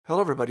Hello,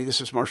 everybody. This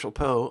is Marshall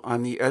Poe.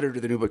 I'm the editor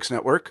of the New Books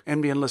Network.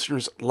 NBN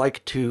listeners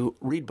like to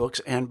read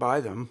books and buy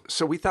them.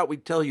 So we thought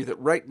we'd tell you that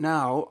right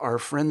now, our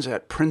friends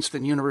at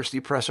Princeton University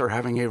Press are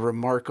having a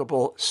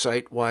remarkable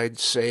site-wide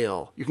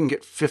sale. You can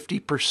get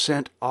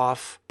 50%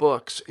 off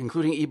books,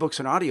 including ebooks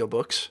and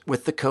audiobooks,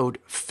 with the code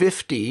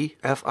 50,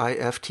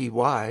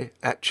 F-I-F-T-Y,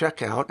 at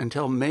checkout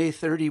until May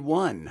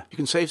 31. You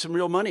can save some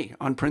real money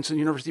on Princeton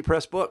University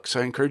Press books.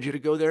 I encourage you to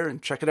go there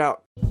and check it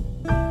out.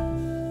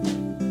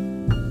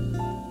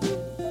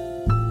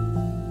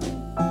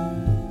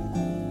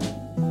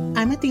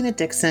 I'm Athena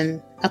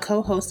Dixon, a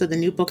co-host of the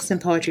New Books and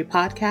Poetry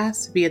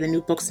podcast via the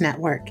New Books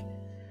Network.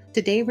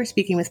 Today, we're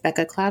speaking with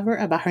Becca Claver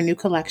about her new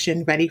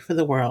collection, Ready for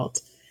the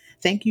World.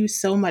 Thank you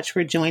so much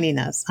for joining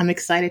us. I'm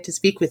excited to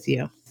speak with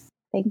you.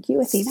 Thank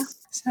you, Athena.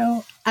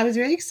 So I was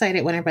very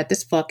excited when I read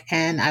this book,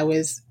 and I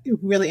was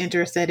really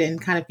interested in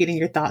kind of getting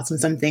your thoughts on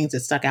some things that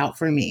stuck out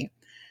for me.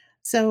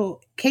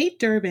 So Kate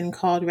Durbin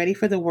called Ready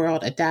for the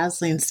World a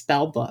dazzling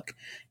spell book.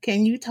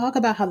 Can you talk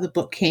about how the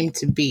book came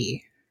to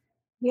be?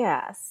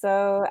 Yeah,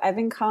 so I've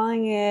been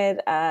calling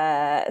it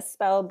a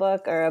spell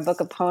book or a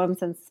book of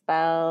poems and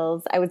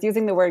spells. I was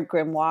using the word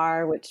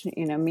grimoire, which,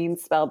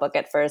 means spell book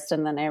at first.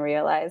 And then I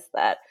realized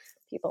that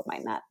people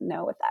might not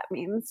know what that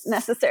means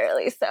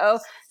necessarily. So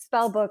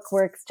spell book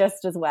works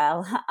just as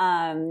well.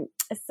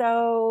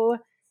 So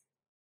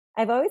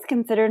I've always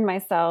considered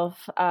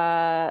myself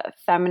a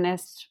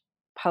feminist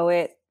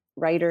poet,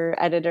 writer,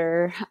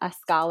 editor, a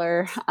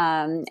scholar.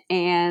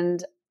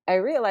 And I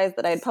realized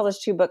that I had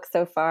published 2 books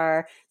so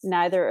far,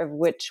 neither of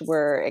which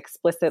were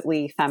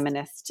explicitly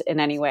feminist in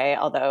any way,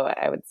 although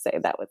I would say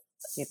that was,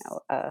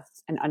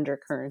 an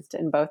undercurrent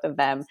in both of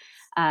them.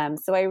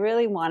 So I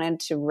really wanted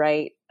to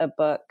write a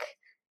book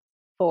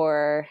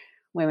for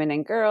women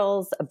and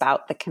girls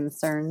about the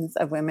concerns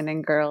of women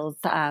and girls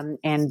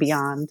and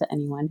beyond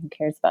anyone who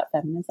cares about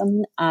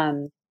feminism.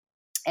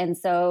 And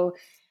so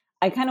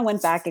I kind of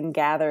went back and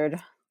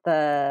gathered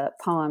the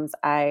poems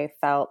I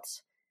felt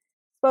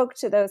spoke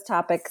to those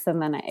topics,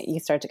 and then you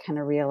start to kind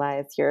of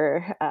realize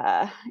your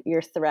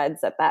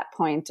threads at that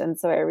point. And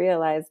so I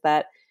realized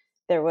that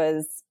there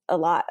was a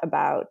lot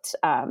about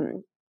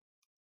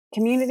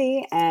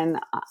community and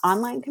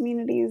online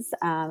communities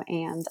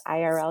and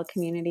IRL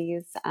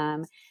communities.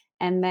 And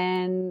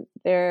then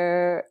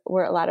there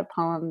were a lot of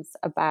poems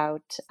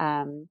about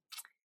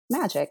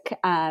magic,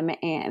 and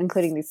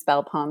including these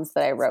spell poems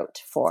that I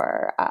wrote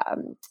for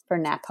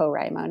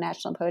NaPoWriMo,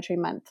 National Poetry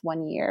Month.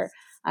 One year,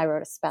 I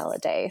wrote a spell a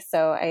day.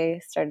 So I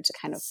started to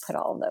kind of put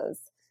all those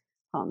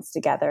poems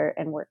together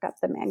and work up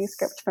the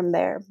manuscript from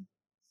there.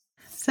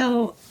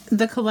 So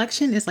the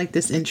collection is like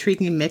this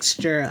intriguing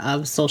mixture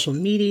of social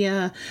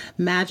media,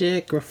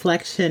 magic,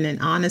 reflection, and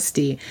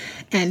honesty.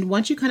 And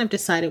once you kind of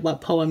decided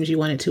what poems you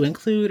wanted to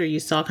include, or you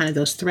saw kind of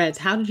those threads,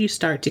 how did you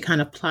start to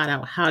kind of plot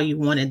out how you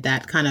wanted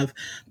that kind of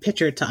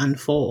picture to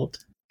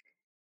unfold?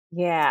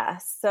 Yeah.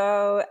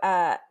 So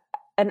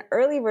an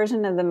early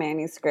version of the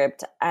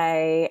manuscript,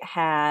 I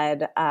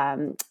had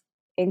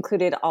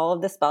included all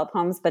of the spell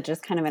poems, but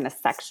just kind of in a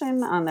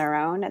section on their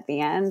own at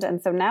the end.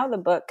 And so now the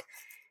book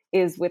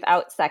is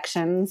without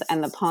sections,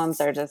 and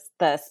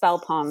the spell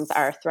poems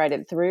are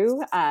threaded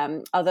through.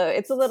 Although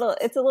it's a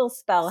little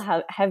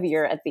spell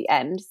heavier at the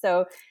end.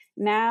 So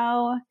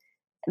now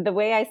the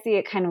way I see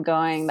it kind of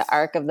going, the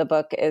arc of the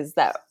book is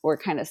that we're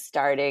kind of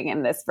starting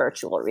in this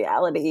virtual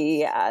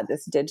reality,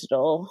 this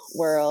digital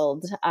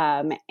world.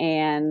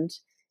 And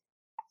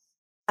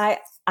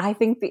I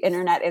think the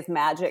internet is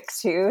magic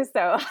too.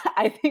 So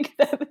I think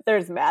that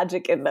there's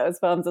magic in those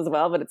poems as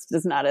well, but it's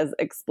just not as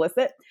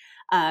explicit.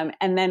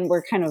 And then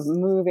we're kind of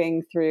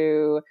moving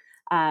through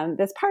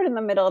this part in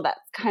the middle that's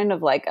kind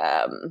of like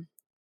a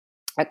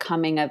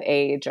coming of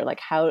age, or like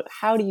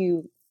how do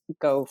you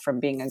go from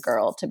being a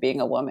girl to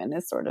being a woman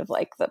is sort of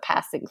like the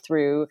passing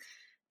through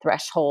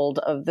threshold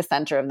of the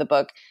center of the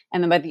book.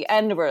 And then by the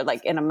end, we're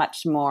like in a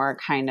much more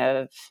kind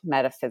of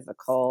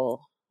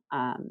metaphysical,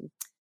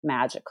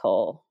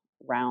 magical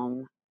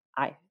realm,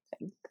 I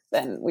think,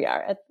 than we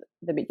are at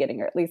the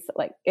beginning, or at least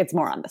like it's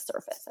more on the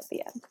surface at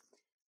the end.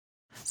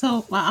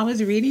 So while I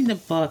was reading the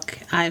book,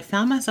 I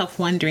found myself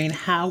wondering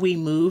how we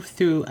move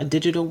through a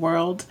digital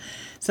world.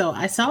 So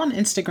I saw on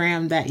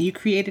Instagram that you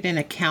created an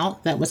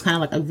account that was kind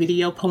of like a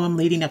video poem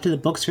leading up to the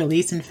book's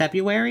release in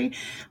February.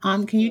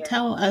 Can you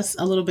tell us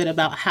a little bit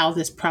about how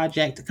this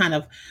project kind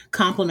of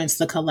complements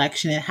the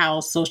collection, and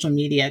how social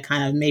media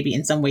kind of maybe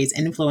in some ways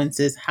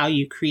influences how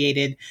you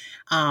created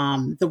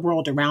the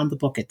world around the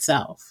book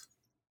itself?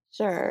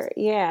 Sure.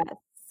 Yeah.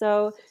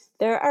 So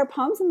there are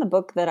poems in the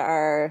book that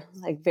are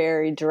like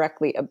very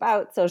directly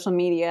about social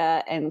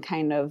media and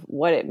kind of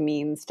what it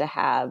means to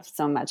have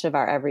so much of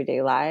our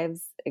everyday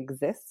lives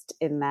exist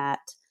in that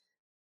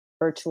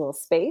virtual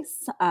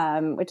space,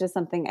 which is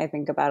something I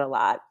think about a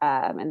lot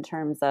in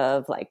terms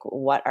of like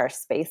what are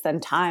space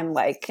and time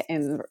like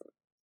in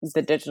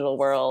the digital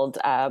world,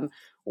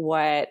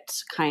 what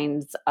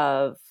kinds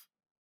of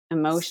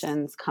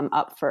emotions come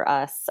up for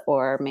us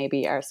or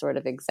maybe are sort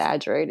of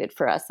exaggerated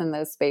for us in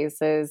those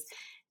spaces,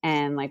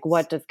 and like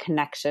what does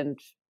connection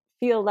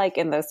feel like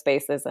in those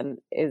spaces, and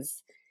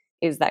is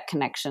that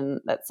connection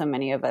that so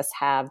many of us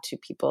have to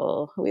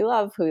people who we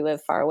love, who we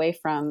live far away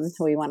from,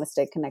 who we want to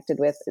stay connected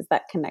with, is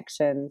that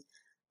connection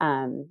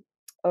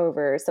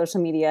over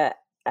social media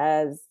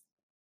as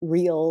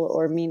real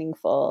or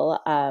meaningful,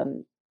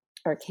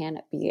 or can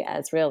it be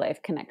as real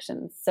life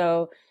connections?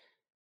 So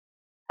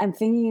I'm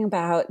thinking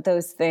about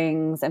those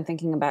things. I'm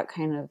thinking about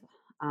kind of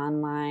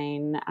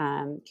online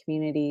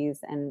communities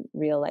and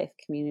real life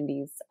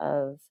communities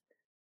of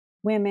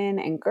women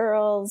and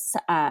girls.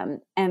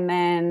 And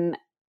then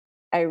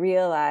I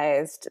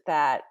realized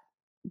that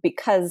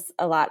because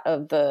a lot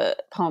of the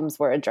poems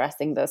were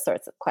addressing those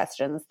sorts of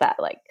questions, that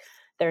like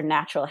their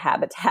natural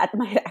habitat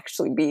might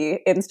actually be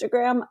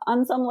Instagram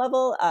on some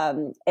level.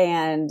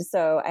 And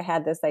so I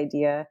had this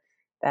idea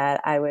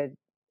that I would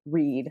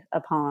read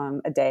a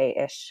poem a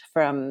day-ish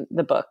from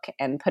the book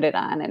and put it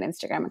on an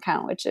Instagram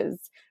account, which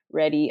is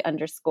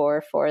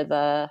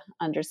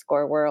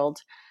ready_for_the_world.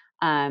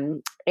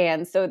 And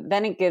so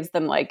then it gives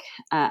them like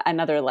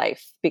another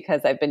life,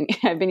 because I've been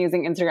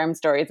using Instagram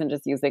stories and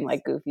just using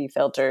like goofy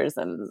filters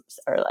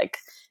or like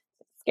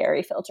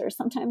scary filters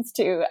sometimes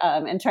too,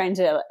 and trying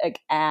to like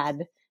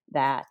add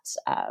that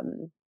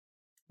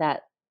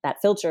that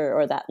filter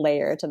or that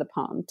layer to the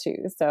poem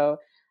too. So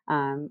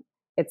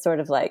it's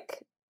sort of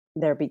like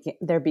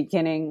they're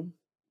beginning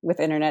with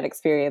internet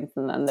experience,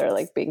 and then they're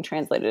like being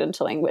translated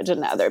into language,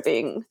 and now they're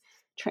being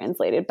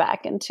translated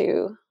back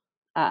into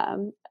a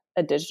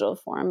digital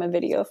form, a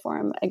video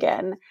form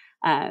again.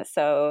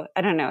 So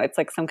I don't know, it's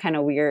like some kind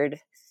of weird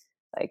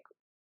like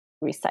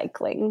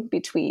recycling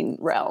between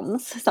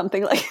realms,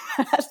 something like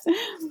that.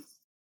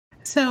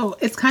 So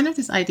it's kind of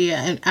this idea,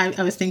 and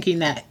I was thinking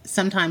that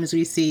sometimes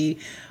we see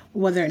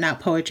whether or not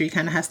poetry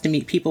kind of has to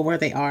meet people where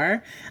they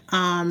are.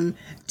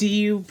 Do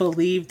you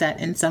believe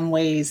that in some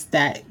ways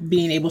that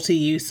being able to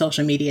use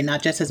social media,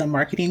 not just as a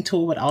marketing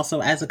tool, but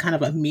also as a kind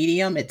of a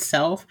medium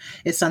itself,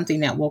 is something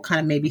that we'll kind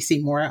of maybe see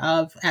more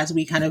of as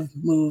we kind of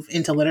move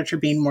into literature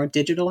being more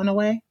digital in a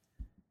way?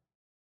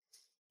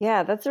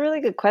 Yeah, that's a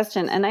really good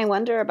question. And I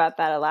wonder about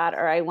that a lot,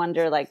 or I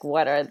wonder like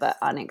what are the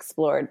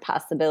unexplored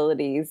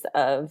possibilities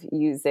of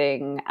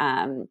using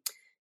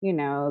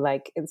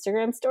like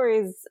Instagram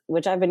stories,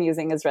 which I've been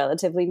using is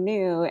relatively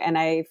new. And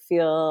I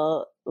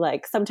feel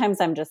like sometimes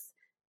I'm just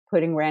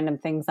putting random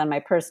things on my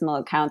personal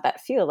account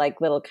that feel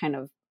like little kind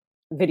of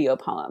video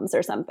poems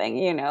or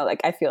something,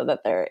 like I feel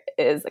that there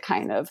is a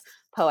kind of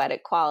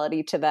poetic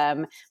quality to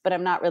them, but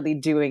I'm not really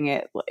doing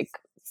it like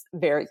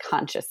very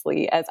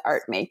consciously as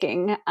art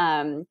making.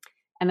 And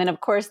then of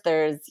course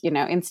there's,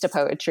 Insta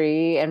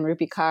poetry and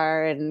Rupi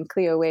Kaur and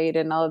Cleo Wade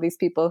and all of these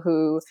people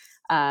who,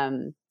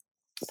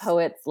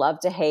 poets love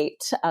to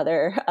hate,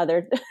 other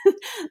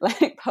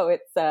like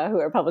poets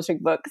who are publishing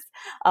books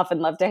often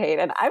love to hate.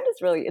 And I'm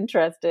just really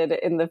interested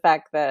in the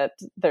fact that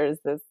there's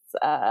this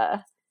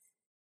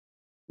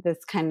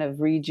kind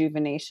of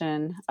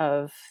rejuvenation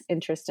of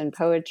interest in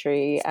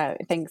poetry,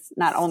 thanks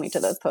not only to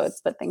those poets,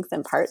 but thanks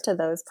in part to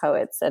those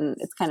poets. And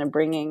it's kind of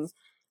bringing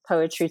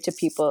poetry to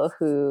people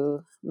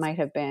who might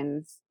have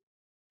been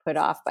put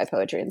off by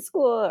poetry in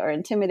school or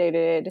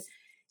intimidated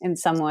in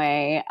some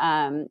way.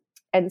 And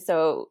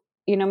so,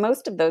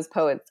 most of those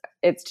poets,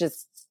 it's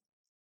just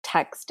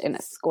text in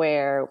a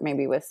square,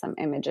 maybe with some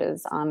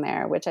images on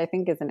there, which I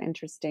think is an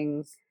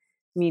interesting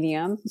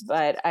medium.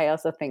 But I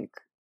also think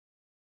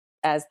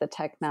as the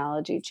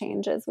technology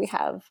changes, we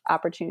have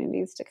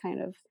opportunities to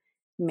kind of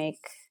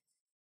make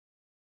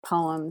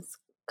poems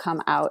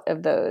come out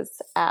of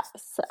those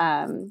apps,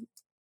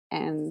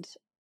 and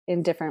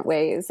in different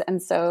ways.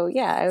 And so,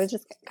 yeah, I was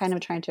just kind of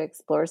trying to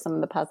explore some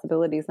of the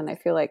possibilities. And I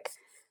feel like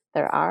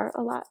there are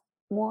a lot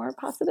more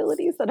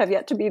possibilities that have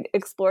yet to be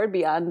explored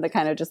beyond the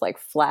kind of just like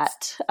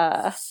flat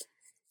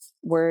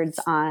words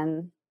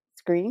on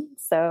screen.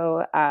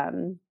 So,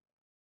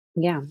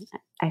 yeah,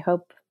 I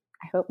hope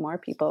more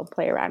people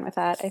play around with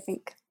that. I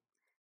think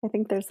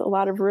there's a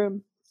lot of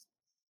room.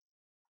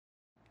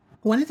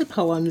 One of the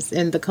poems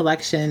in the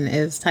collection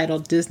is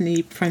titled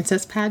Disney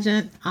Princess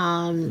Pageant.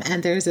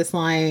 And there's this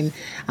line,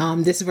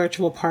 this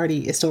virtual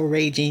party is still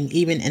raging,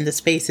 even in the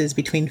spaces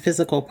between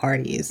physical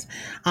parties.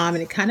 And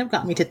it kind of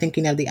got me to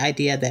thinking of the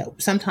idea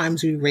that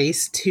sometimes we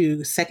race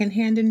to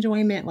secondhand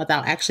enjoyment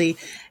without actually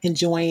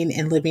enjoying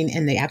and living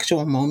in the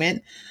actual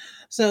moment.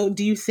 So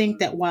do you think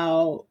that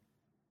while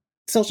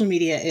social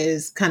media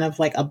is kind of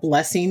like a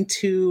blessing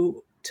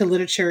to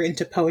literature and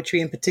to poetry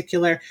in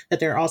particular,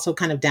 that there are also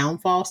kind of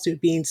downfalls to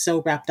being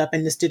so wrapped up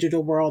in this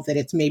digital world that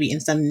it's maybe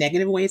in some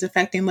negative ways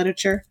affecting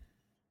literature?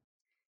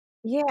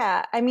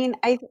 Yeah, I mean,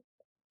 I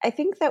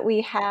think that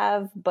we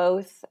have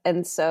both,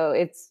 and so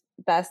it's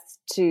best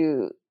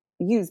to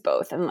use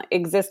both and like,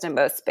 exist in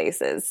both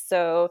spaces.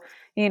 So,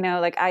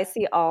 like I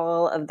see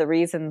all of the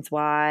reasons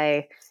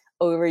why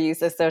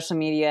overuse of social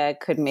media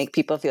could make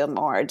people feel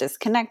more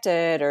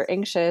disconnected or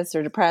anxious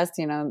or depressed.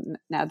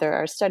 Now there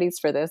are studies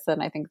for this,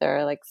 and I think there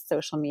are like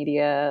social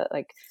media,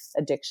 like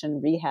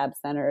addiction rehab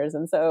centers.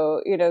 And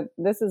so,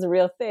 this is a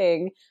real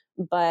thing.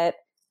 But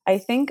I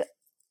think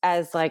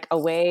as like a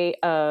way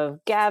of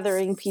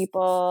gathering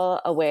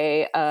people, a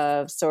way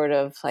of sort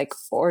of like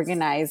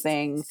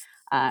organizing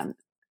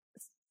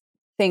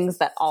things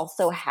that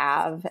also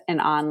have an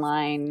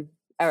online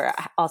or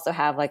also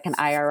have like an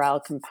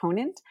IRL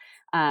component.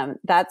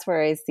 That's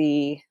where I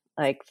see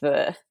like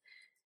the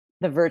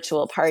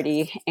virtual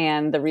party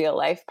and the real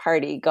life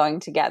party going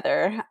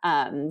together.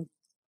 And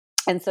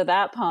so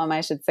that poem,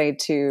 I should say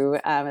too,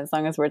 as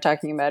long as we're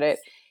talking about it,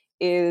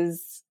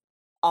 is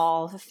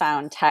all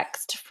found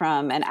text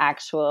from an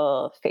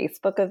actual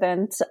Facebook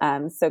event.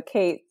 So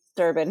Kate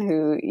Durbin,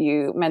 who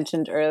you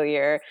mentioned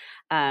earlier,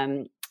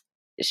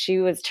 she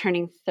was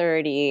turning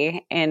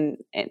 30 and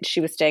she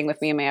was staying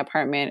with me in my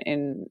apartment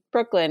in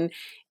Brooklyn,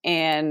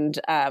 and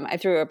I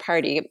threw a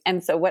party.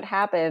 And so what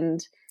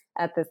happened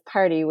at this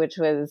party, which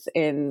was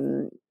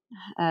in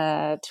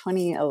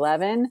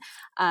 2011,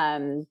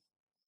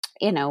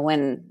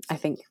 when I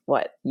think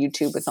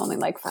YouTube was only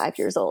like 5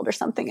 years old or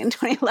something in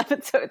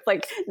 2011. So it's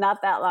like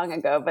not that long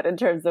ago, but in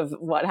terms of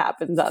what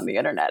happens on the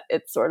internet,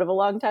 it's sort of a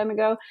long time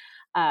ago.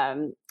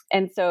 And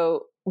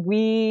so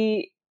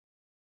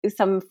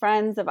some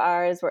friends of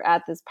ours were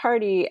at this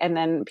party, and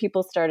then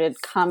people started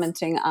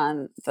commenting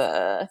on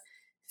the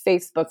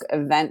Facebook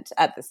event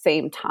at the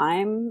same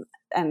time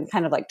and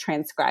kind of like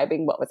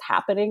transcribing what was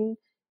happening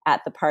at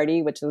the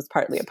party, which was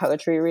partly a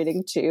poetry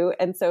reading too.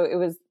 And so it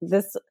was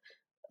this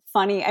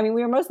funny, I mean,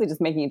 we were mostly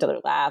just making each other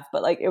laugh,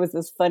 but like it was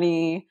this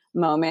funny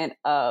moment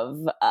of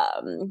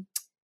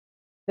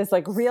this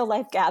like real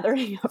life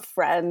gathering of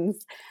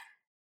friends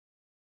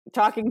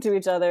talking to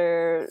each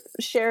other,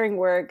 sharing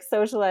work,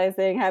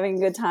 socializing, having a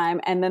good time.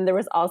 And then there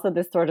was also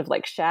this sort of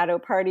like shadow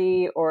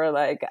party, or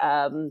like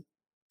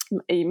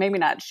maybe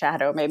not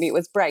shadow, maybe it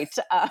was bright.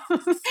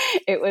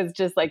 It was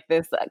just like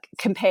this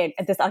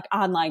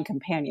online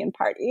companion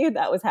party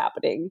that was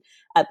happening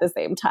at the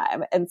same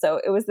time. And so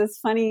it was this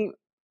funny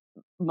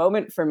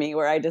moment for me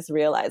where I just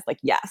realized like,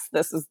 yes,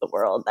 this is the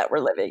world that we're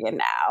living in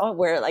now,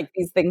 where like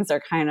these things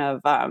are kind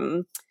of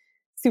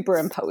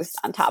superimposed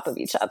on top of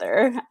each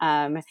other.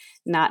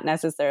 Not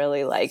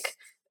necessarily like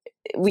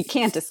we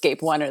can't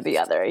escape one or the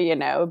other,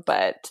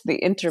 but the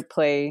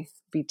interplay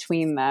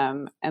between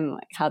them and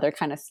like how they're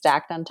kind of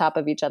stacked on top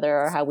of each other,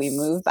 or how we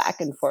move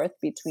back and forth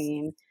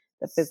between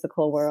the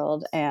physical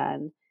world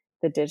and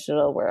the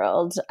digital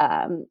world,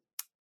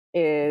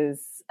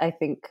 is, I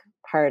think,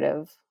 part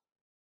of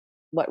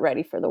what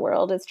Ready for the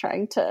World is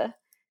trying to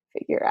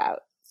figure out.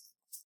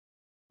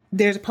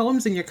 There's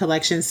poems in your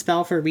collection,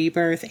 Spell for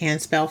Rebirth and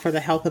Spell for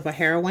the Health of a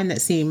Heroine,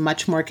 that seem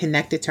much more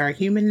connected to our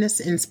humanness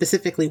and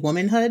specifically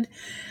womanhood.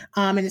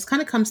 And this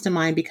kind of comes to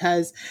mind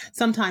because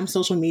sometimes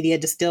social media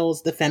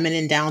distills the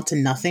feminine down to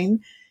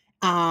nothing.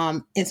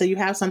 And so you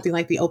have something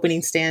like the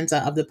opening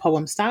stanza of the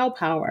poem Style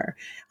Power,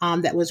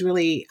 that was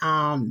really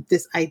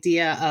this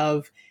idea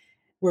of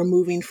we're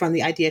moving from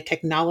the idea of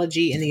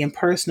technology and the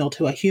impersonal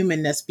to a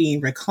humanness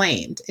being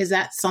reclaimed. Is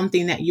that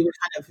something that you were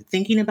kind of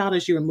thinking about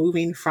as you were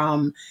moving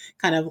from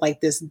kind of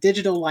like this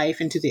digital life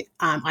into the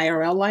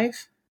IRL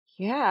life?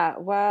 Yeah,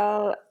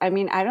 well, I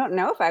mean, I don't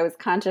know if I was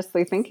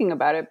consciously thinking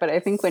about it, but I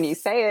think when you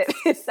say it,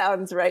 it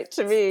sounds right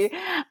to me.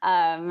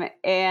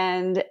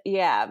 And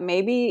yeah,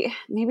 maybe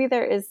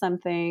there is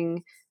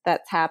something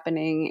that's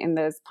happening in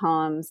those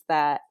poems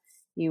that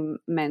you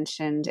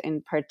mentioned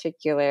in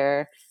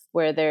particular,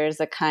 where there's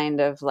a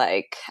kind of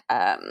like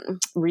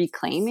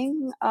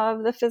reclaiming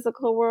of the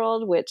physical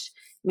world, which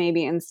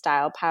maybe in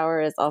Style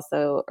Power is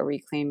also a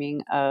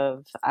reclaiming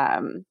of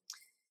kind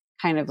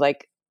of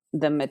like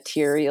the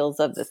materials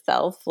of the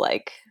self,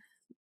 like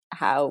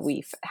how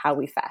we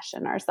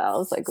fashion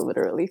ourselves, like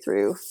literally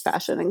through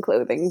fashion and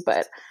clothing,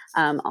 but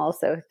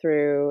also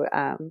through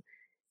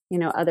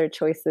other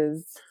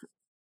choices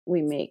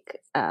we make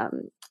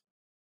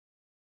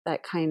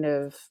that kind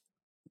of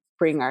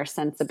bring our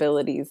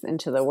sensibilities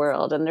into the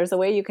world. And there's a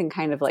way you can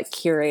kind of like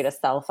curate a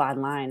self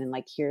online and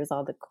like, here's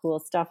all the cool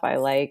stuff I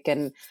like.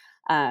 And,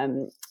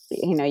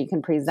 you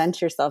can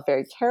present yourself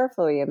very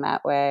carefully in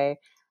that way.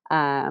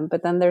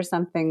 But then there's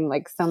something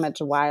like so much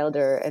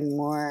wilder and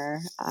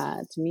more,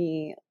 to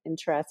me,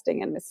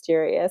 interesting and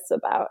mysterious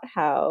about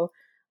how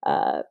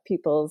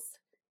people's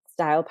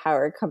style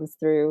power comes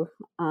through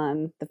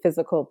on the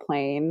physical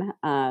plane,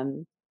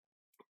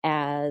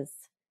 as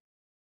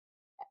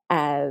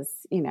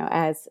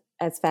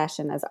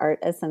fashion, as art,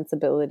 as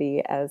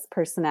sensibility, as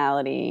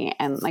personality,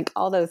 and like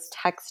all those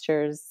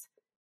textures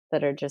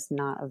that are just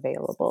not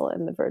available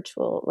in the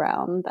virtual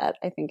realm, that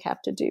I think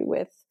have to do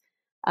with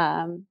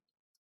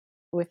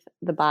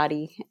the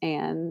body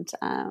and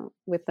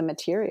with the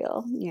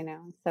material,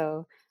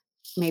 So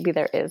maybe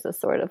there is a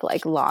sort of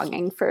like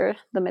longing for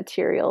the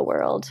material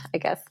world, I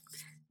guess.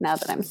 Now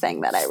that I'm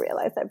saying that, I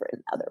realize I've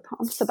written other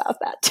poems about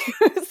that too.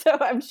 So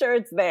I'm sure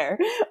it's there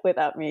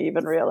without me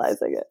even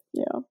realizing it,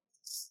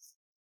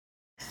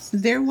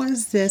 There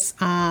was this,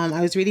 I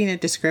was reading a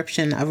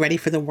description of Ready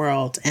for the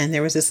World, and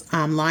there was this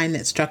line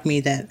that struck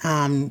me that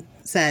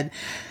said,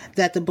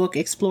 that the book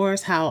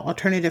explores how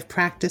alternative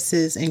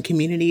practices and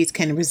communities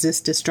can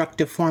resist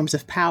destructive forms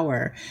of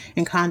power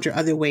and conjure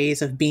other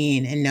ways of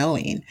being and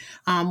knowing.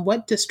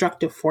 What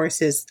destructive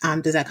forces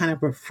does that kind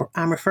of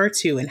refer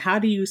to, and how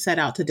do you set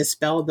out to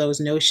dispel those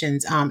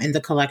notions in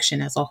the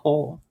collection as a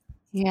whole?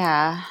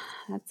 Yeah,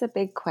 that's a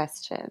big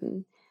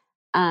question.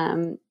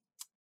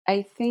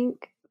 I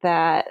think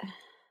that,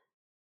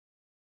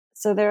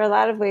 so there are a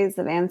lot of ways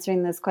of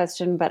answering this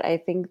question, but I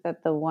think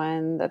that the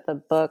one that the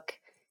book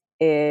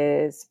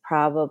is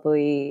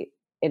probably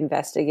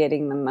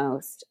investigating the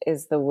most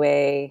is the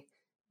way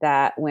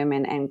that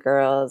women and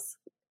girls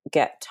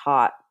get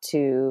taught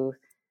to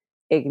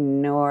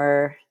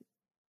ignore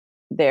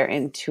their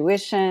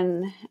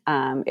intuition,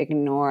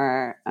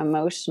 ignore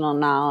emotional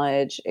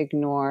knowledge,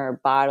 ignore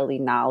bodily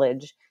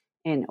knowledge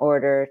in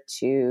order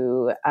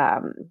to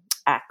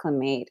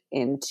acclimate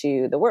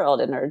into the world,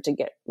 in order to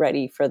get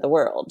ready for the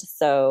world.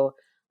 So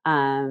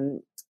um,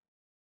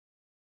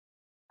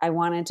 I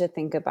wanted to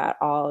think about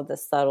all of the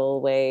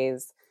subtle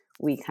ways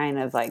we kind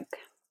of like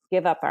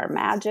give up our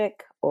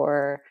magic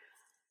or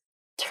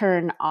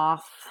turn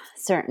off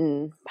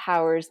certain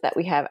powers that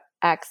we have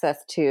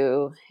access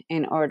to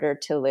in order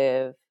to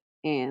live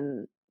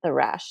in the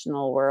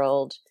rational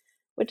world,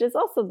 which is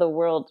also the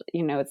world,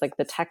 it's like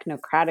the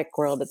technocratic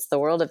world. It's the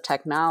world of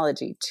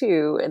technology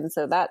too. And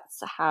so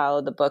that's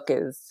how the book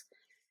is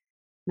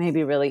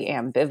maybe really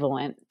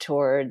ambivalent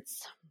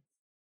towards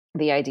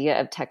the idea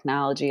of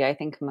technology. I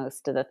think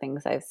most of the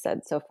things I've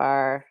said so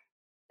far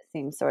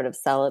seem sort of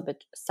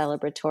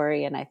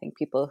celebratory. And I think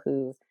people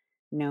who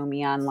know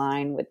me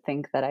online would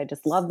think that I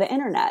just love the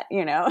internet,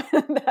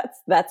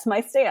 that's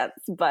my stance.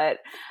 But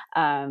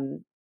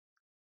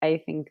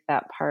I think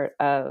that part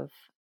of,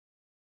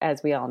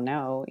 as we all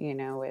know,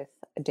 with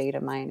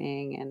data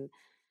mining and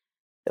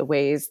the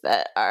ways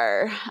that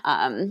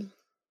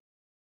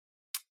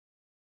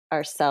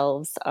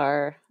ourselves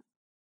are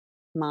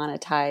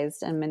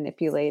monetized and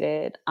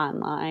manipulated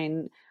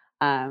online,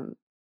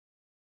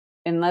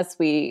 unless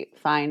we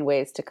find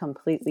ways to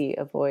completely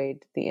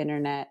avoid the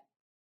internet,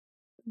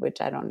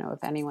 which I don't know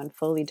if anyone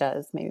fully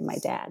does, maybe my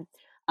dad,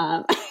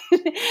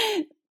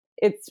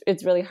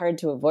 it's really hard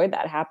to avoid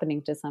that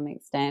happening to some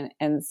extent.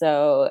 And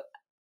so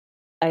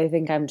I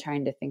think I'm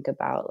trying to think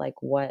about like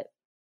what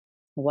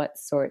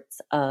sorts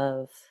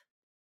of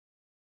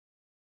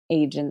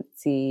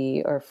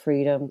agency or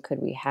freedom could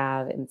we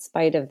have in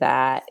spite of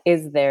that?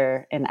 Is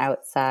there an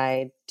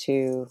outside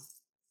to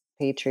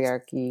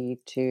patriarchy,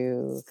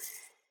 to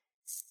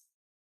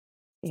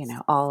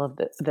all of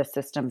the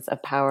systems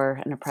of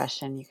power and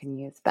oppression? You can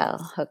use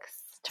bell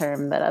hooks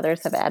term that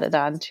others have added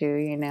on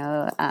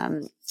to,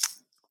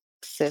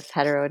 cis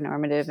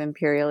heteronormative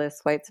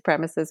imperialist white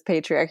supremacist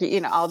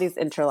patriarchy, all these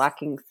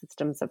interlocking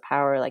systems of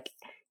power. Like,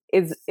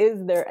 is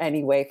there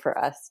any way for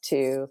us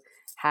to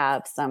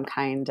have some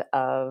kind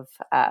of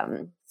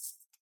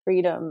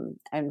freedom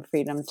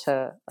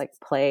to like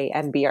play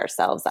and be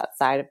ourselves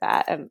outside of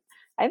that? And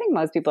I think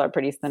most people are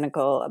pretty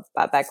cynical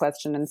about that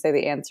question and say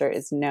the answer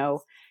is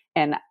no.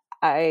 And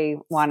I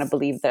want to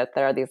believe that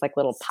there are these like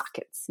little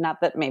pockets,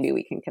 not that maybe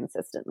we can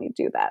consistently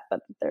do that,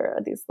 but there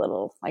are these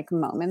little like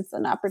moments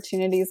and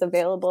opportunities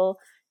available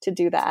to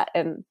do that.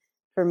 And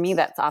for me,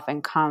 that's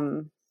often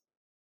come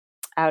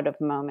out of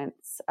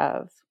moments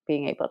of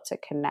being able to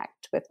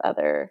connect with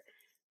other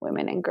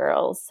women and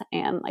girls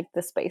and like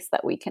the space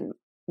that we can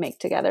make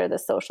together, the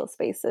social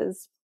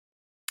spaces.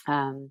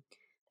 There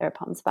are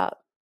poems about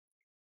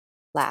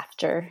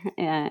laughter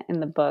in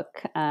the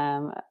book,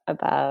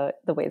 about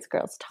the ways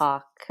girls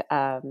talk.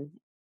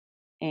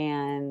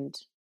 And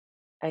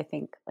I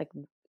think like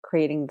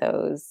creating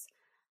those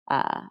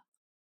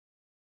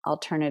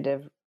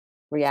alternative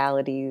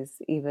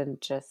realities, even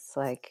just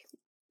like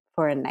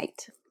for a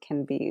night,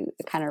 can be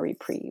a kind of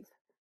reprieve.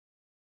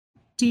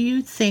 Do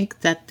you think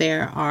that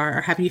there are,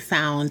 or have you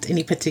found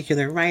any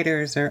particular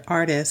writers or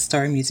artists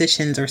or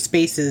musicians or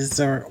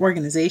spaces or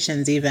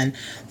organizations even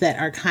that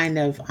are kind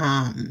of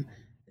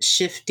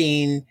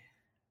shifting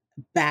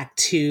back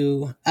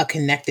to a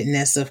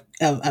connectedness of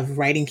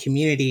writing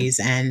communities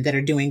and that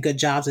are doing good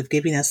jobs of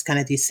giving us kind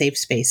of these safe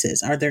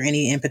spaces? Are there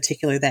any in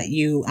particular that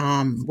you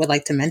would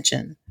like to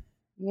mention?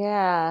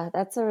 Yeah,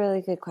 that's a really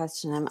good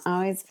question. I'm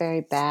always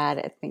very bad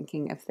at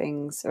thinking of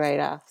things right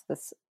off the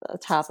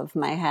top of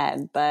my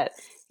head. But,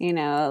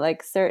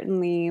 like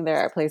certainly there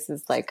are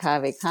places like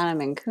Cave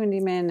Canem and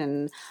Kundiman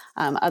and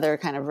other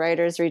kind of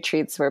writers'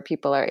 retreats where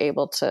people are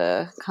able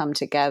to come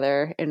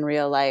together in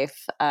real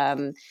life.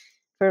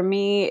 For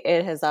me,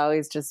 it has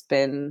always just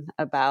been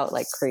about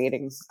like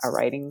creating a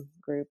writing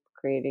group,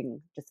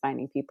 just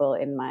finding people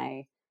in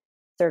my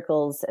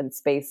circles and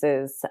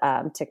spaces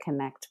to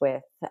connect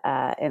with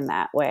in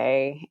that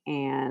way,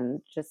 and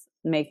just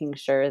making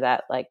sure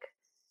that like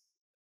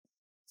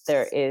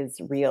there is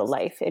real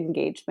life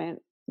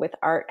engagement with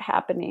art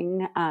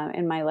happening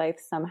in my life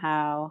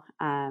somehow,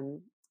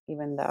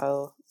 even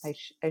though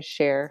I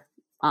share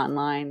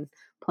online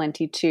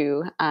plenty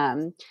too.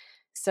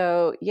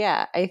 So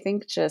yeah, I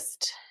think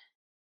just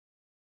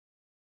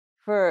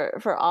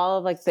for all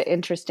of like the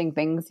interesting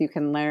things you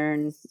can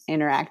learn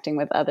interacting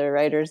with other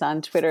writers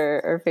on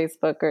Twitter or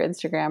Facebook or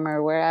Instagram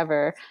or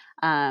wherever.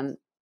 For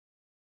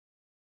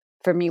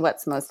me,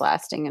 what's most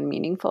lasting and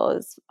meaningful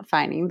is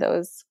finding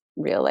those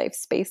real life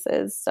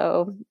spaces.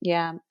 So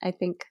yeah, I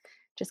think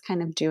just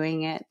kind of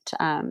doing it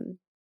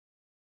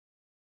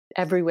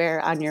everywhere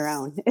on your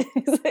own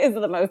is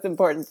the most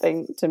important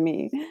thing to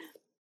me.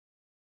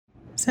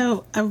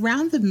 So,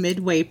 around the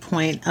midway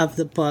point of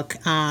the book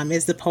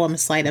is the poem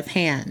Sleight of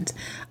Hand.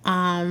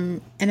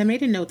 And I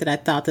made a note that I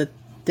thought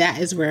that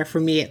is where, for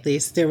me at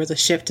least, there was a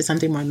shift to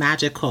something more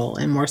magical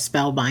and more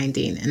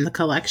spellbinding in the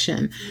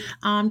collection.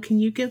 Can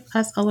you give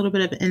us a little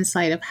bit of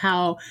insight of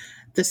how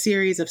the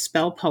series of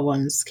spell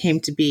poems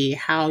came to be,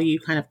 how you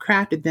kind of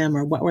crafted them,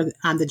 or what were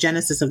the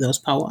genesis of those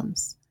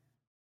poems?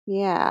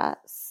 Yeah.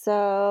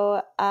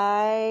 So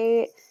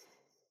I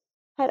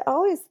had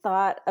always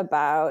thought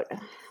about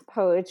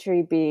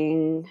poetry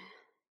being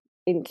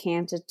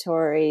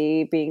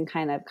incantatory, being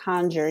kind of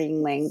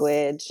conjuring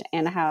language,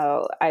 and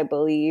how I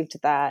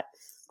believed that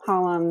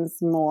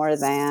poems, more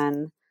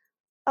than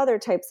other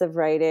types of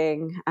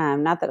writing,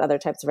 not that other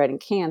types of writing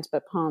can't,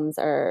 but poems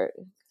are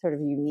sort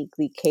of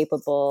uniquely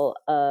capable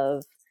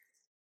of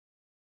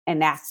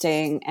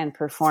enacting and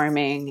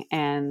performing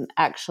and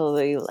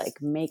actually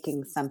like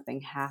making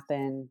something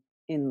happen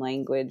in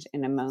language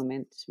in a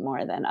moment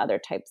more than other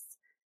types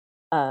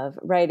of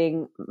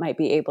writing might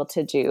be able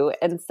to do.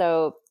 And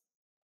so,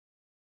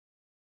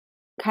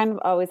 kind of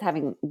always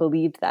having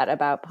believed that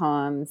about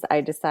poems,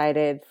 I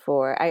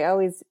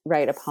always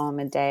write a poem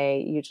a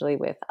day, usually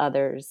with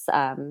others,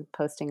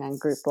 posting on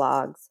group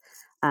blogs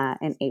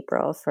in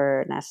April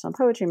for National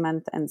Poetry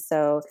Month. And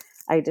so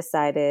I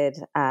decided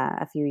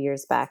a few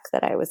years back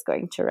that I was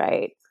going to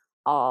write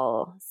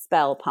all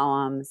spell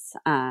poems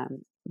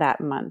that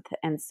month.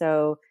 And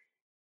so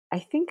I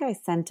think I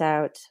sent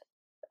out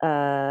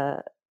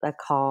a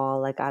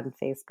call like on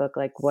Facebook,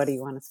 like, what do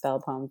you want a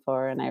spell poem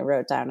for? And I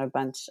wrote down a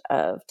bunch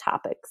of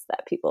topics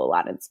that people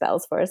wanted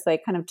spells for. So I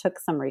kind of took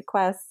some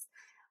requests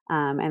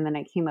and then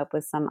I came up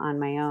with some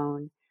on my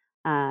own.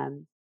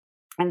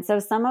 And so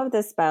some of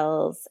the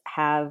spells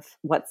have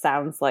what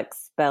sounds like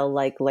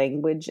spell-like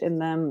language in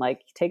them,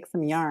 like take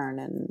some yarn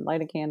and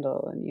light a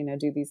candle and,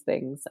 do these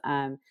things.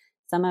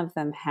 Some of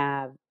them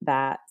have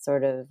that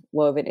sort of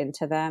woven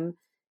into them.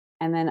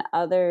 And then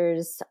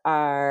others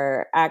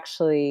are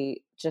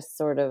actually just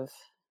sort of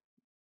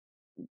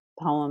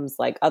poems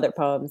like other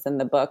poems in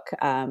the book,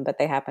 but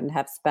they happen to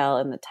have spell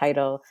in the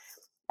title.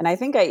 And I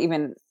think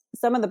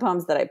some of the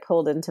poems that I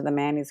pulled into the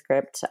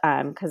manuscript,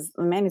 because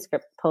the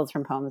manuscript pulls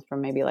from poems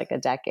from maybe like a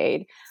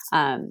decade.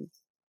 And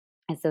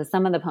so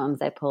some of the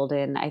poems I pulled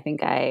in, I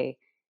think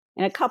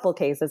in a couple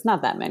cases,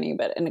 not that many,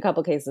 but in a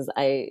couple cases,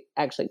 I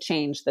actually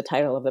changed the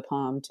title of the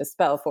poem to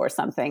spell for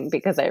something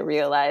because I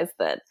realized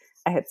that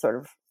I had sort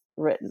of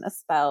written a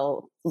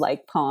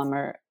spell-like poem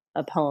or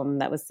a poem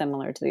that was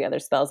similar to the other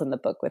spells in the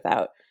book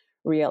without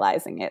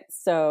realizing it.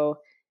 So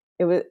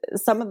it was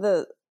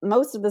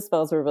most of the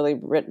spells were really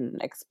written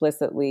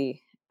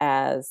explicitly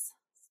as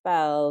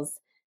spells,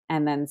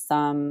 and then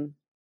some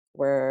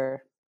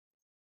were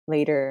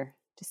later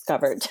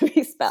discovered to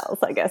be spells.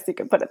 I guess you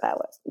could put it that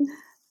way.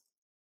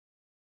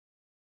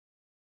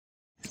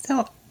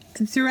 So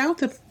throughout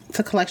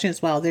the collection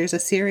as well, there's a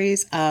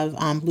series of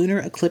lunar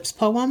eclipse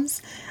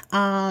poems,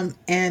 and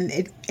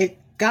it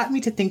got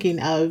me to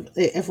thinking of,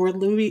 if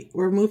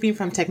we're moving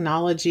from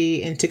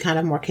technology into kind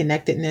of more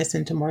connectedness,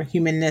 into more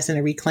humanness and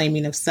a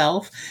reclaiming of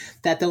self,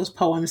 that those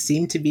poems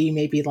seem to be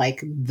maybe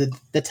like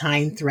the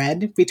tying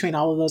thread between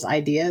all of those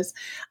ideas.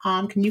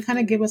 Can you kind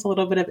of give us a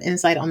little bit of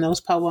insight on those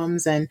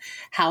poems and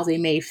how they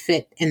may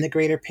fit in the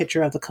greater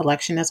picture of the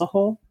collection as a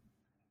whole?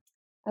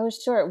 Oh,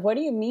 sure. What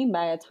do you mean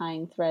by a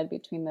tying thread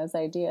between those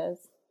ideas?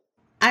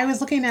 I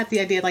was looking at the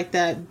idea, like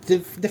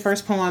the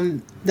first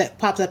poem that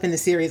pops up in the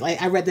series.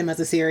 I read them as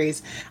a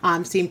series.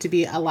 Seemed to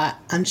be a lot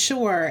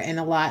unsure and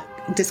a lot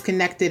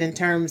disconnected in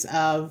terms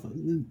of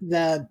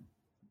the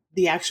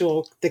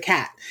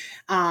cat.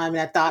 And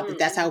I thought that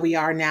that's how we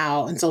are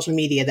now in social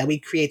media, that we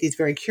create these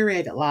very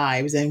curated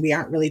lives and we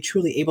aren't really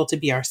truly able to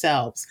be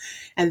ourselves.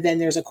 And then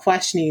there's a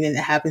questioning that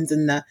happens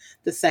in the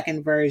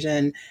second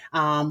version.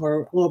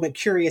 We're a little bit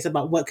curious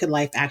about what could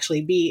life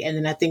actually be. And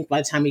then I think by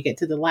the time we get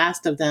to the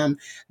last of them,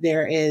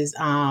 there is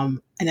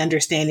an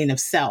understanding of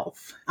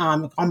self,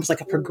 almost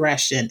like a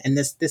progression in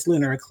this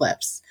lunar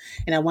eclipse.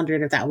 And I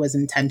wondered if that was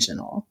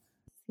intentional.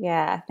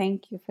 Yeah,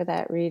 thank you for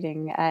that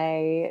reading.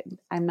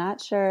 I'm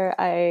not sure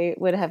I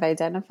would have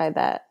identified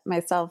that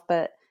myself,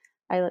 but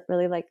I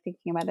really like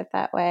thinking about it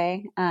that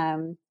way.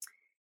 And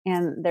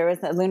there was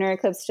a lunar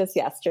eclipse just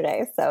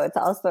yesterday, so it's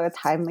also a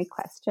timely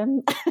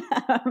question.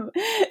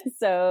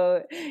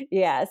 So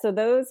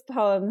those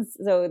poems.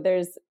 So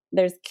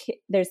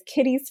there's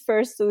Kitty's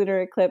first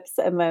lunar eclipse,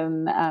 and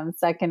then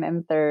second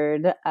and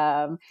third,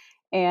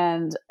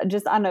 and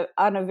just on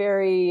a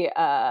very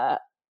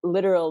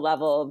literal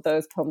level,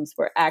 those poems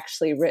were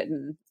actually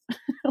written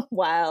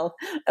while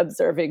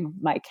observing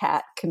my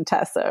cat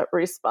Contessa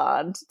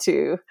respond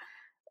to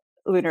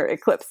lunar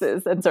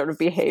eclipses and sort of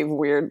behave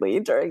weirdly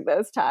during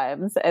those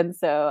times. And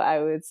so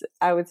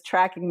I was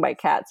tracking my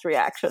cat's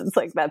reactions.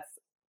 Like that's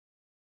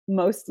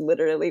most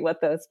literally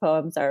what those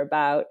poems are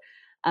about.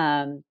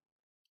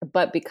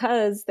 But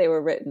because they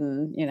were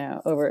written,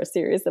 over a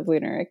series of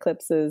lunar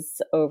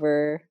eclipses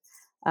over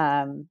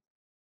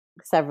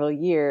several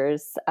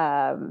years,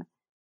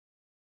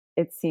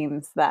 it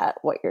seems that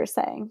what you're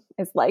saying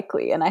is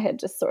likely. And I had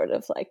just sort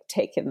of like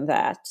taken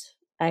that.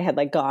 I had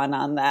like gone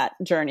on that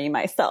journey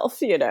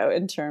myself,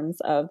 in terms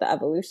of the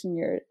evolution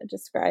you're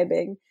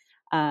describing,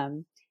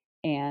 and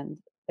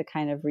the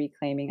kind of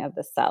reclaiming of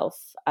the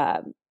self.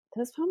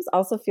 Those poems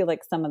also feel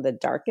like some of the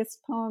darkest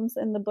poems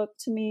in the book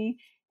to me.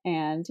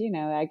 And,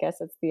 I guess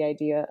it's the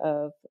idea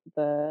of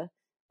the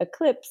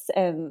eclipse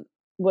and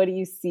what do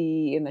you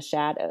see in the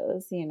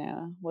shadows?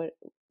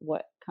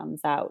 What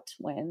comes out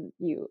when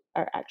you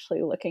are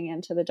actually looking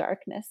into the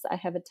darkness. I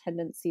have a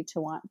tendency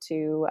to want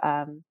to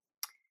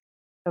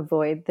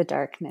avoid the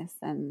darkness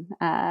and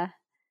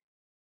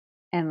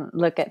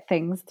look at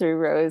things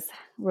through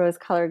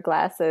rose-colored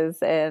glasses.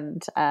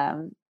 And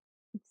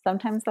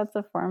sometimes that's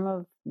a form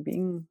of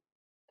being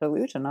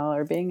delusional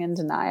or being in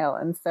denial.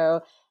 And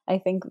so I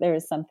think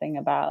there's something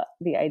about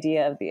the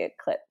idea of the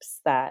eclipse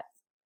that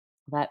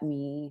let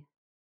me,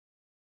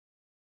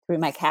 through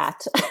my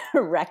cat,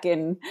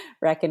 reckon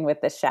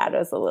with the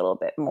shadows a little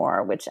bit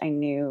more, which I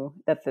knew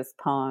that this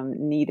poem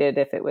needed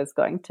if it was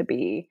going to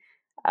be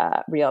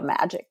real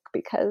magic,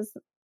 because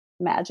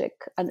magic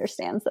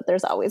understands that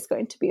there's always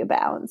going to be a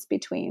balance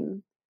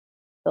between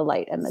the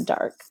light and the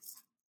dark.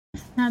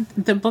 Now,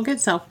 the book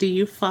itself, do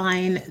you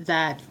find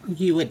that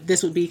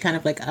this would be kind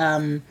of like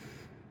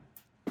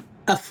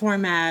a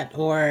format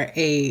or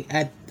a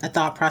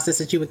thought process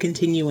that you would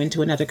continue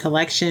into another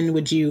collection?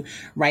 Would you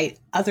write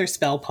other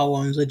spell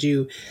poems? Would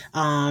you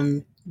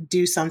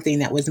do something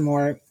that was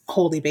more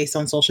wholly based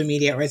on social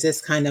media? Or is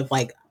this kind of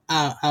like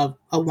a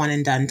one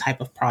and done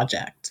type of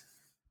project?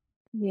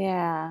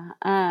 Yeah.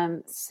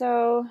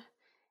 So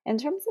in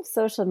terms of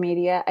social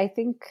media, I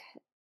think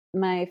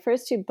my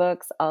first two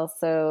books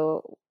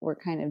also were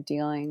kind of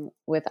dealing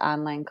with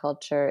online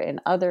culture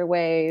in other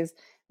ways,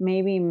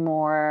 maybe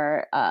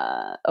more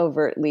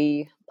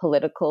overtly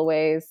political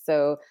ways.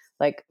 So,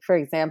 like, for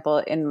example,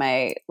 in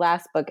my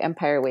last book,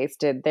 Empire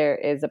Wasted, there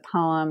is a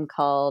poem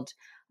called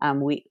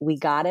We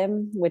Got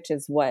Him, which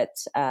is what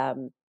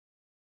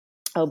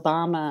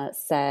Obama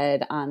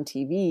said on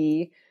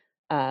TV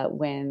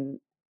when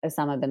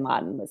Osama bin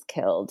Laden was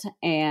killed.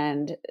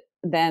 And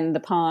then the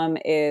poem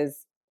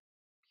is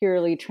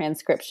purely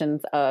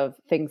transcriptions of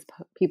things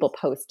people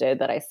posted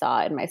that I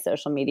saw in my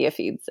social media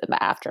feeds in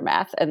the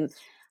aftermath. And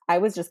I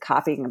was just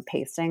copying and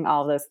pasting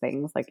all those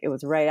things. Like, it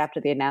was right after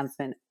the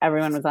announcement.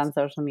 Everyone was on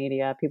social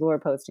media. People were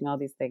posting all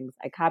these things.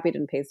 I copied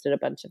and pasted a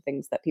bunch of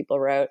things that people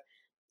wrote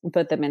and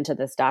put them into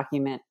this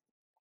document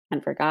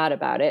and forgot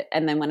about it.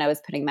 And then when I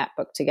was putting that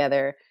book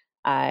together,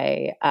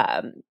 I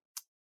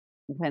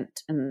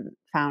went and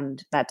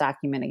found that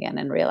document again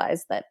and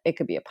realized that it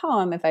could be a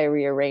poem if I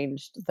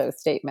rearranged those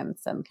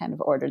statements and kind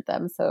of ordered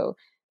them. So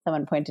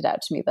someone pointed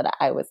out to me that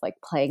I was like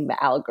playing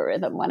the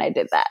algorithm when I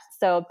did that.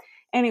 So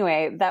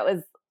anyway, that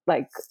was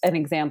like an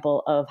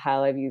example of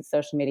how I've used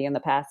social media in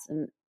the past.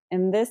 And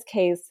in this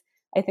case,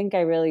 I think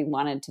I really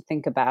wanted to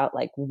think about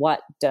like,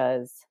 what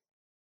does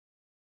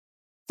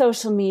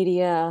social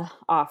media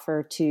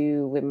offer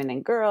to women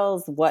and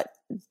girls? What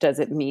does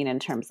it mean in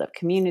terms of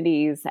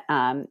communities?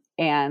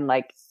 And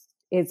like,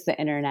 is the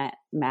internet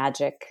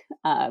magic?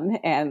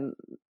 And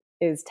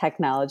is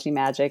technology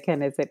magic?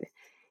 And is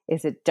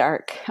it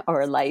dark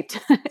or light?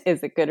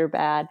 Is it good or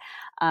bad?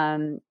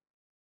 And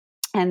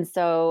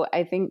so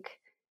I think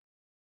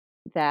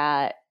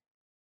that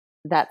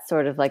that's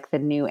sort of like the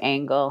new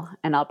angle.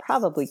 And I'll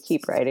probably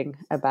keep writing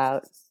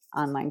about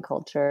online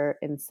culture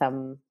in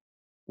some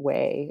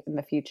way in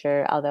the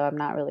future, although I'm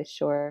not really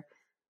sure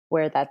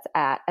where that's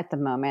at the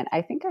moment.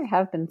 I think I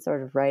have been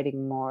sort of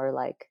writing more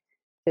like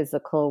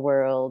physical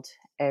world,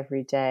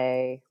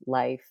 everyday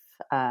life,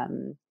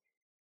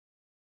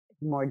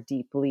 more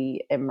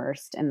deeply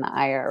immersed in the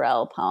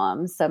IRL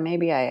poems. So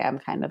maybe I am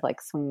kind of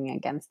like swinging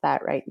against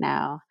that right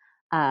now.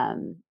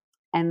 And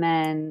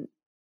then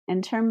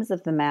in terms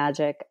of the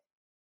magic,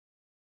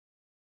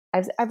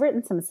 I've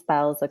written some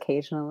spells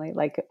occasionally,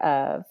 like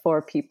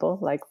for people,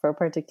 like for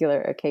particular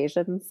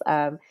occasions.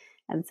 And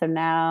so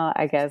now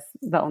I guess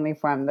the only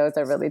form those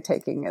are really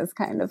taking is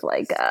kind of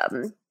like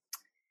a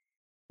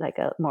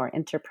more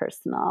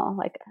interpersonal,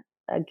 like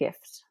a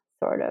gift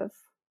sort of.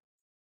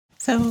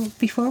 So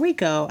before we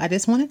go, I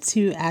just wanted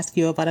to ask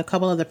you about a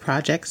couple of the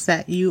projects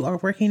that you are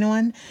working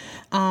on.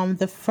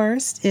 The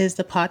first is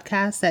the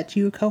podcast that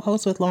you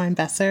co-host with Lauren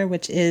Besser,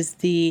 which is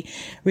the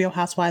Real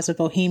Housewives of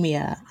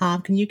Bohemia.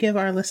 Can you give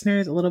our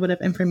listeners a little bit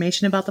of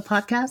information about the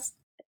podcast?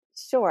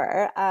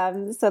 Sure.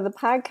 So the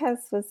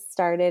podcast was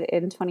started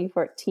in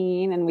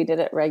 2014, and we did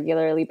it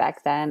regularly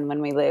back then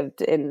when we lived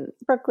in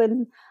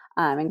Brooklyn.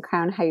 in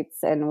Crown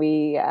Heights, and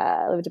we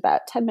lived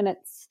about 10-minute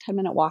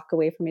walk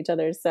away from each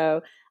other.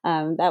 So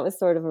that was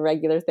sort of a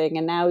regular thing.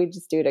 And now we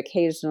just do it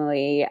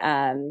occasionally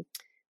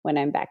when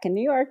I'm back in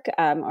New York,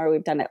 or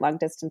we've done it long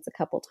distance a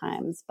couple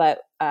times. But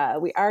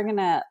we are going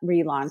to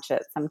relaunch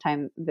it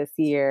sometime this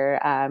year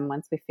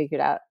once we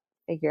figure out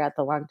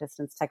the long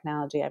distance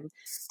technology. I'm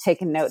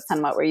taking notes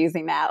on what we're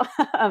using now.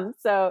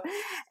 So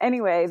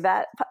anyway,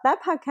 that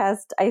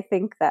podcast, I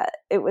think that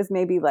it was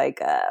maybe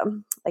like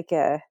an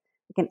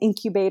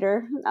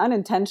incubator,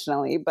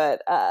 unintentionally,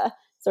 but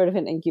sort of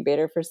an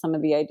incubator for some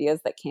of the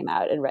ideas that came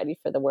out in Ready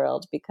for the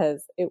World,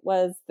 because it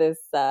was this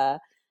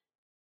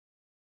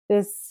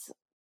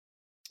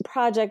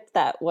project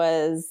that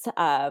was,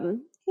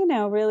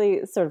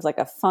 really sort of like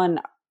a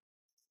fun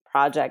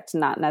project,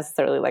 not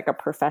necessarily like a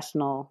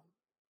professional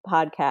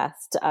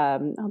podcast,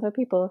 although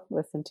people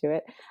listen to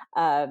it.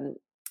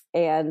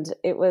 And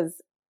it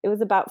was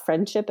about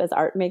friendship as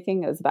art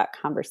making. It was about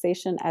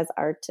conversation as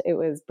art. It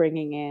was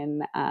bringing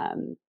in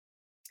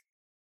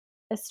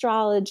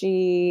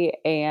astrology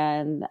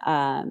and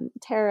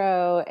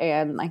tarot,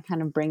 and like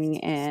kind of bringing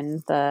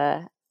in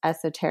the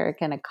esoteric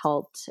and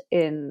occult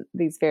in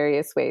these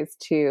various ways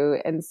too.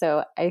 And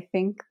so I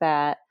think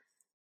that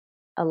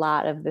a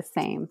lot of the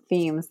same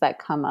themes that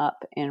come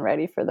up in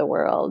Ready for the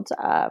World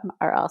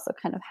are also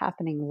kind of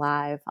happening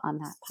live on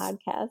that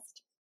podcast.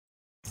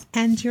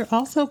 And you're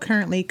also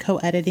currently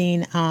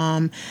co-editing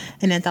an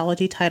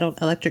anthology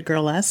titled Electric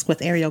Girlesque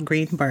with Ariel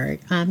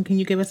Greenberg. Can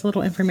you give us a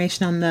little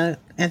information on the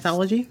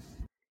anthology?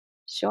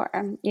 Sure.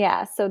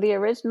 Yeah. So the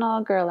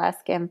original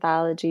Girlesque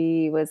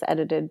anthology was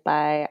edited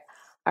by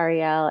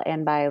Ariel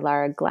and by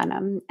Lara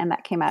Glenham, and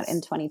that came out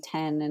in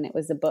 2010. And it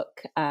was a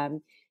book,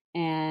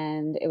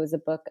 and it was a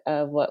book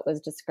of what was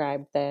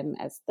described then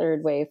as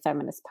third wave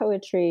feminist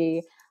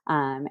poetry.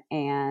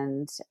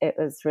 And it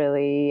was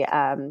really,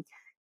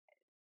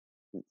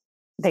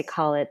 they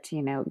call it,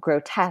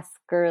 grotesque,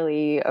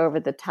 girly,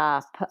 over the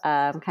top,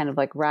 kind of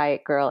like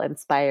Riot Grrrl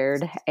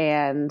inspired.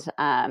 And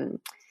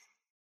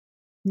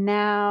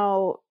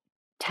now,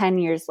 10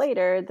 years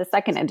later, the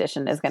second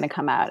edition is going to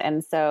come out.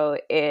 And so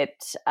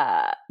it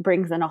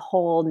brings in a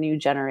whole new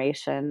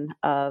generation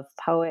of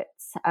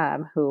poets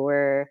who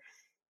were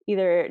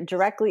either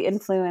directly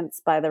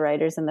influenced by the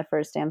writers in the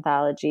first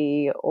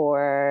anthology,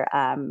 or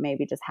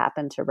maybe just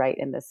happened to write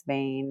in this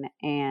vein.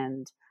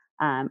 And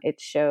it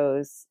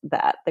shows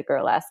that the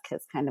Girlesque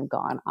has kind of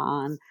gone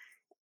on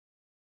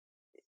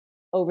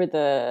over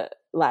the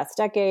last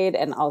decade,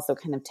 and also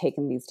kind of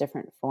taken these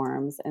different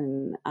forms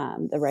in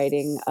the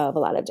writing of a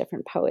lot of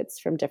different poets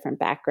from different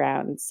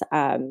backgrounds.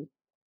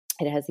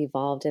 It has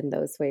evolved in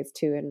those ways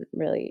too, in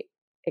really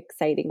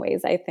exciting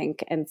ways, I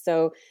think. And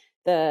so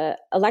the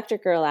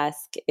Electric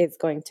Girlesque is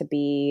going to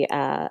be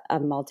a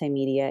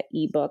multimedia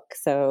ebook.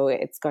 So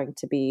it's going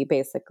to be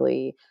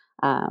basically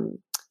a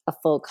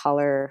full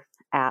color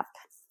app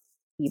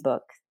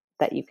ebook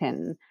that you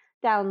can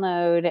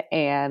download,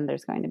 and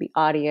there's going to be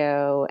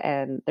audio,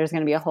 and there's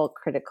going to be a whole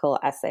critical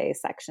essay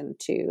section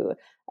too,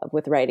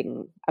 with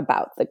writing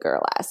about the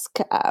Girlesque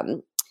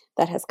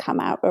that has come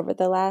out over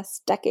the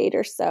last decade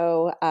or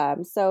so.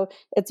 So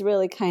it's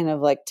really kind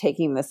of like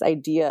taking this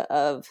idea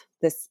of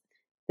this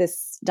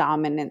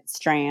dominant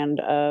strand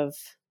of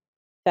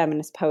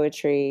feminist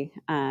poetry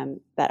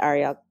that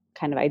Ariel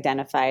kind of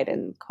identified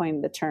and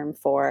coined the term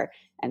for,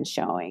 and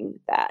showing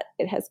that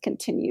it has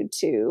continued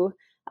to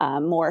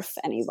morph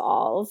and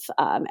evolve,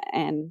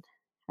 and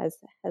has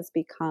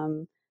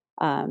become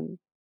all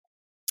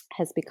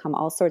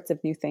sorts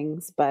of new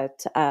things,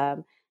 but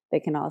they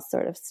can all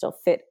sort of still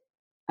fit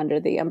under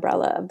the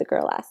umbrella of the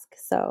Girlesque.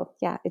 So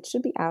yeah, it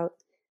should be out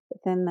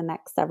within the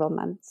next several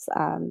months,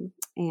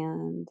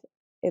 and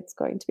it's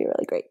going to be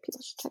really great.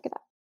 People should check it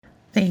out.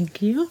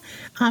 Thank you.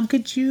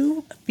 Could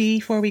you,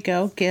 before we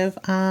go, give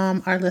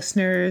our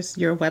listeners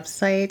your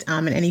website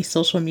and any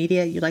social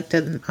media you'd like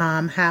to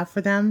have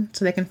for them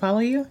so they can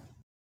follow you?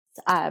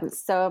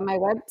 So my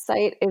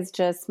website is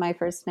just my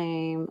first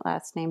name,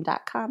 last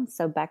name.com.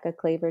 So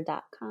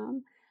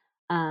BeccaKlaver.com.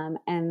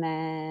 And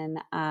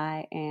then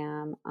I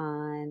am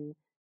on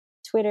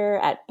Twitter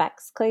at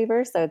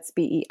BexKlaver. So it's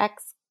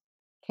BexKlaver.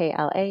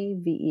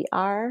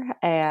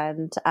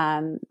 And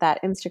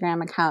that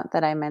Instagram account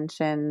that I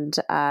mentioned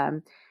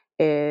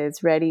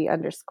is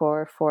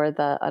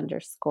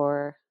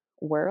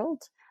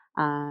ready_for_the_world.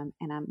 And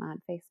I'm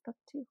on Facebook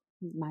too,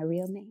 my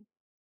real name.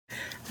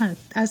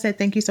 I said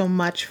thank you so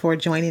much for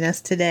joining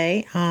us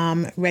today.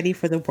 Ready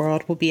for the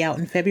World will be out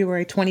in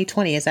February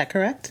 2020. Is that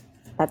correct?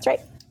 That's right.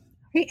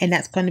 Great. And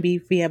that's going to be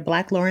via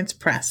Black Lawrence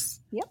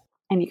Press. Yep.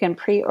 And you can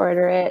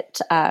pre-order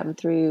it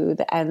through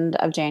the end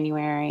of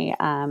January.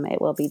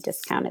 It will be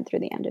discounted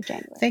through the end of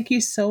January. Thank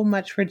you so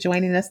much for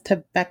joining us,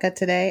 Becca,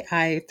 today.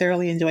 I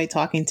thoroughly enjoyed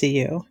talking to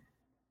you.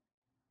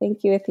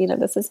 Thank you, Athena.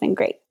 This has been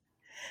great.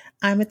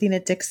 I'm Athena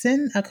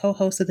Dixon, a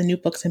co-host of the New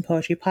Books and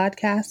Poetry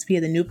podcast via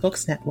the New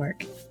Books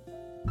Network.